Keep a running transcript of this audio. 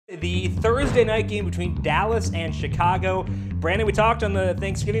The Thursday night game between Dallas and Chicago. Brandon, we talked on the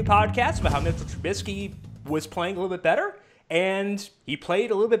Thanksgiving podcast about how Mitchell Trubisky was playing a little bit better, and he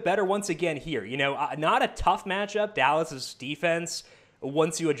played a little bit better once again here. You know, not a tough matchup. Dallas's defense,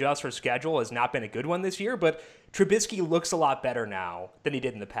 once you adjust for schedule, has not been a good one this year, but Trubisky looks a lot better now than he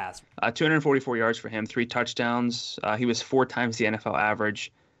did in the past. 244 yards for him, 3 touchdowns. He was 4 times the NFL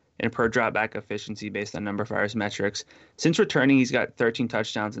average in per dropback efficiency based on number of fires metrics. Since returning, he's got 13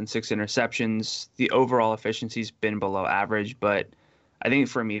 touchdowns and 6 interceptions. The overall efficiency's been below average, but I think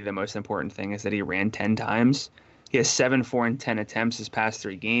for me the most important thing is that he ran 10 times. He has 7, 4, and 10 attempts his past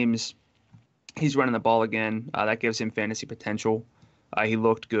 3 games. He's running the ball again. That gives him fantasy potential. He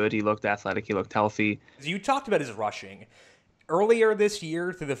looked good. He looked athletic. He looked healthy. You talked about his rushing. Earlier this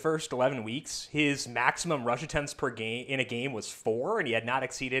year, through the first 11 weeks, his maximum rush attempts per game in a game was 4, and he had not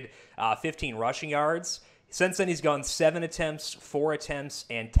exceeded 15 rushing yards. Since then, he's gone 7 attempts, 4 attempts,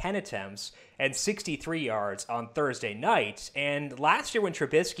 and 10 attempts, and 63 yards on Thursday night. And last year when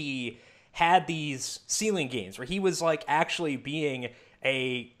Trubisky had these ceiling games where he was like actually being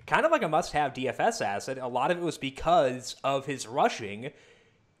a kind of like a must-have DFS asset, a lot of it was because of his rushing.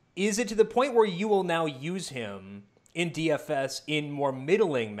 Is it to the point where you will now use him in DFS in more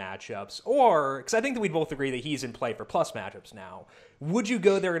middling matchups? Or, because I think that we'd both agree that he's in play for plus matchups now, would you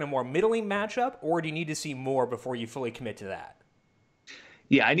go there in a more middling matchup, or do you need to see more before you fully commit to that?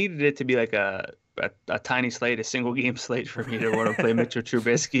 Yeah, I needed it to be like a tiny slate, a single game slate for me to want to play Mitchell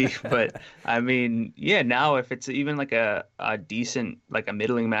Trubisky. But I mean, yeah, now if it's even like a decent, like a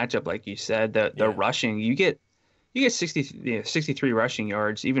middling matchup, like you said, the rushing, you get 63 rushing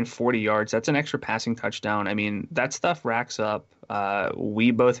yards, even 40 yards. That's an extra passing touchdown. I mean, that stuff racks up.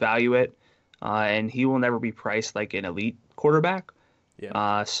 We both value it, and he will never be priced like an elite quarterback.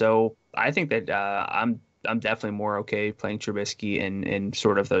 Yeah. So I think that I'm definitely more okay playing Trubisky in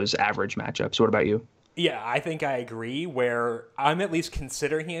sort of those average matchups. What about you? Yeah, I think I agree, where I'm at least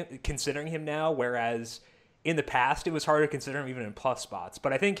considering him now, whereas in the past it was hard to consider him even in plus spots.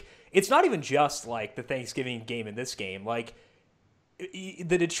 But I think it's not even just like the Thanksgiving game in this game. Like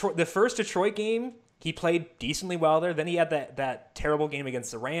the first Detroit game, he played decently well there. Then he had that terrible game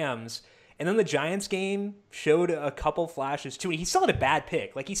against the Rams. And then the Giants game showed a couple flashes too. He still had a bad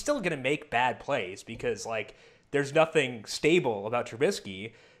pick. Like, he's still going to make bad plays because, like, there's nothing stable about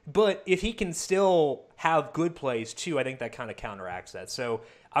Trubisky. But if he can still have good plays too, I think that kind of counteracts that. So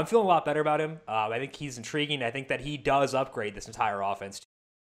I'm feeling a lot better about him. I think he's intriguing. I think that he does upgrade this entire offense.